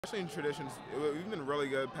Wrestling traditions, we've been really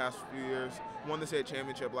good past few years. Won the state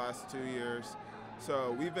championship last 2 years.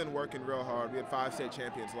 So we've been working real hard. We had 5 state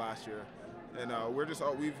champions last year. And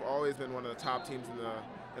we've always been one of the top teams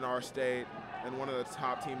in our state and one of the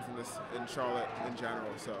top teams in Charlotte in general.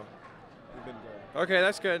 So we've been good. Okay,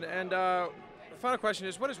 that's good. And final question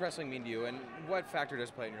is, what does wrestling mean to you, and what factor does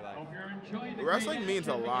it play in your life? Wrestling means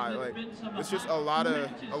a lot. Like, it's just a lot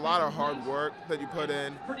of hard work that you put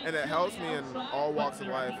in, and it helps me in all walks of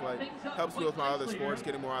life. Like, helps me with my other sports,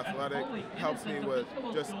 getting more athletic. Helps me with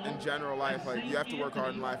just in general life. Like, you have to work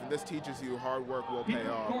hard in life, and this teaches you hard work will pay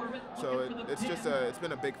off. So it's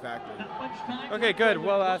been a big factor. Okay, good.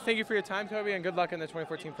 Well, thank you for your time, Toby, and good luck in the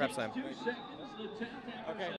 2014 Prep Slam. Okay.